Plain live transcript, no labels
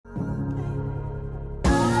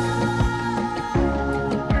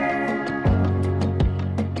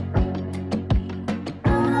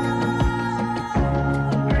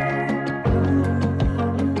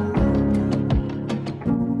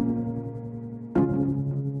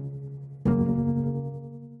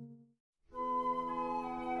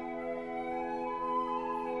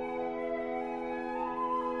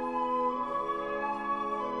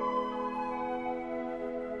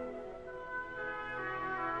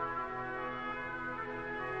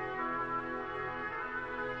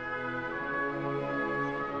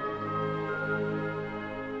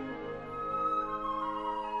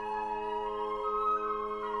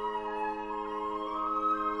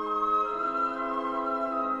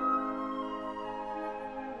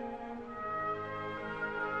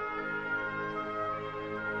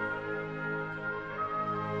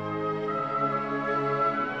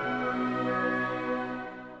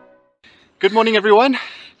Good morning, everyone.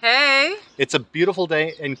 Hey! It's a beautiful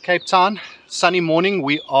day in Cape Town. Sunny morning.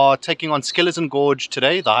 We are taking on Skeleton Gorge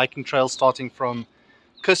today, the hiking trail starting from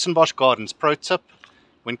Kirstenbosch Gardens. Pro tip,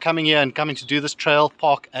 when coming here and coming to do this trail,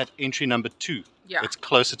 park at entry number 2. Yeah. It's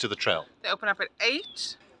closer to the trail. They open up at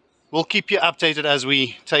 8. We'll keep you updated as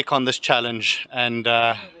we take on this challenge and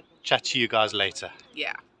chat to you guys later.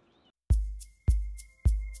 Yeah.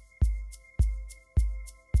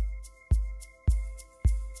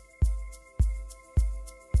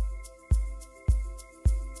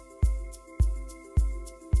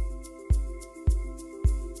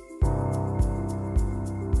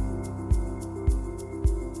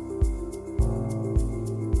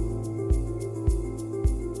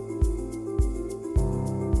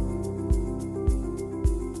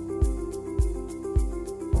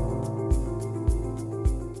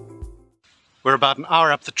 We're about an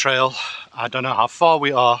hour up the trail. I don't know how far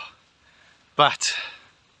we are, but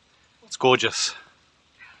it's gorgeous.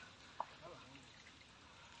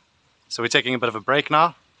 So we're taking a bit of a break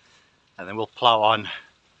now, and then we'll plow on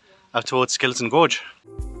up towards Skeleton Gorge.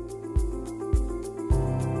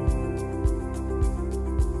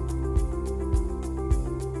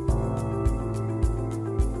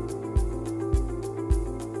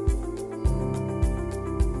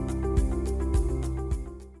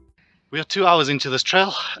 We are 2 hours into this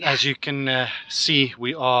trail. Yeah. As you can see,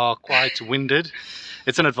 we are quite winded.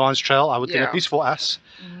 It's an advanced trail, I would think, at least for us.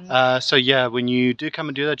 So yeah, when you do come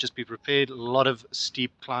and do that, just be prepared. A lot of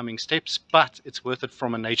steep climbing steps, but it's worth it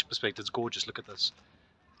from a nature perspective. It's gorgeous. Look at this.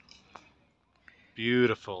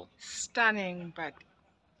 Beautiful. Stunning, but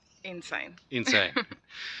insane. Insane.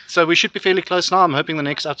 So we should be fairly close now. I'm hoping the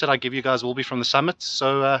next update I give you guys will be from the summit.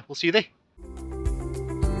 So we'll see you there.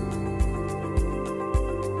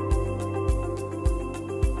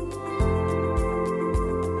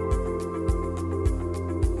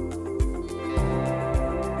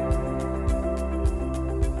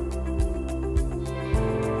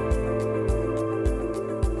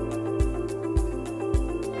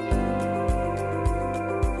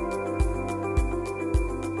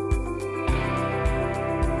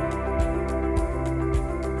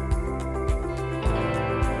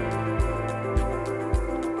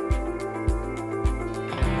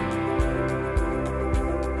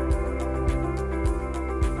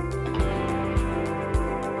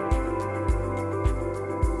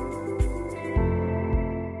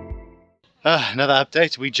 Another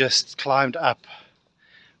update. We just climbed up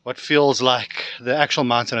what feels like the actual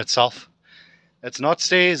mountain itself. It's not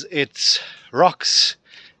stairs, it's rocks,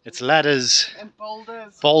 it's ladders, And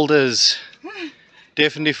boulders. boulders.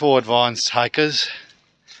 Definitely for advanced hikers,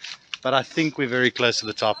 but I think we're very close to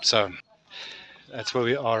the top, so that's where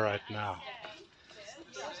we are right now.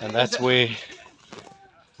 And that's where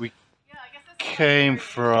we came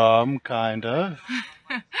from, kind of.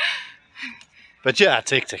 But yeah,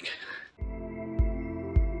 it's hectic.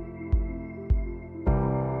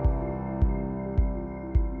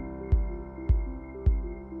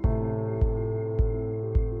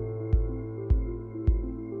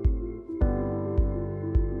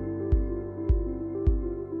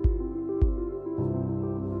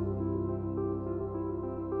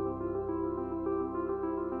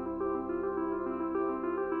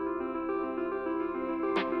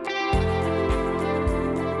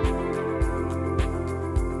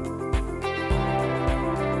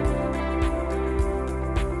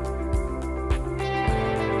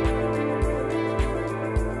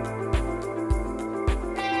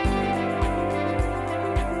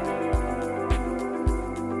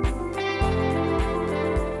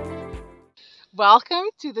 Welcome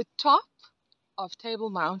to the top of Table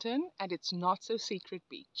Mountain and its not so secret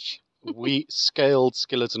beach. We scaled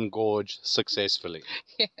Skeleton Gorge successfully.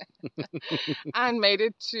 And made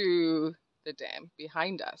it to the dam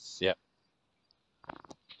behind us. Yeah.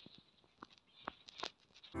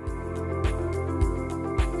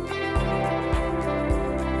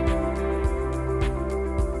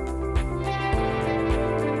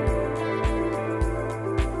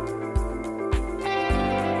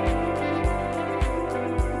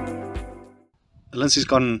 Lindsay's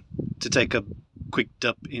gone to take a quick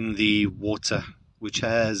dip in the water, which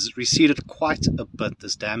has receded quite a bit.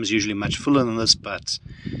 This dam is usually much fuller than this, but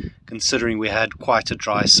considering we had quite a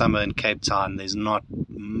dry summer in Cape Town, there's not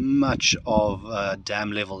much of a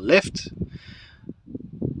dam level left.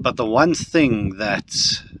 But the one thing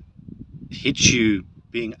that hits you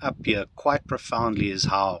being up here quite profoundly is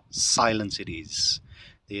how silent it is.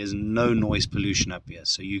 There's no noise pollution up here,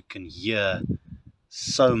 so you can hear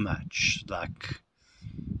so much. Like,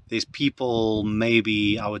 there's people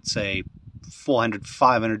maybe, I would say,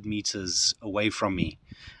 400-500 meters away from me,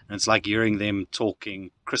 And it's like hearing them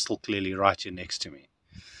talking crystal clearly right here next to me.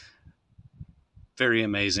 Very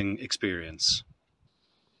amazing experience.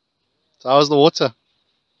 So how was the water?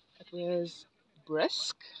 It was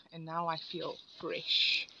brisk, and now I feel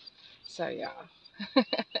fresh. So yeah,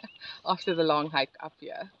 after the long hike up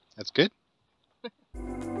here. That's good.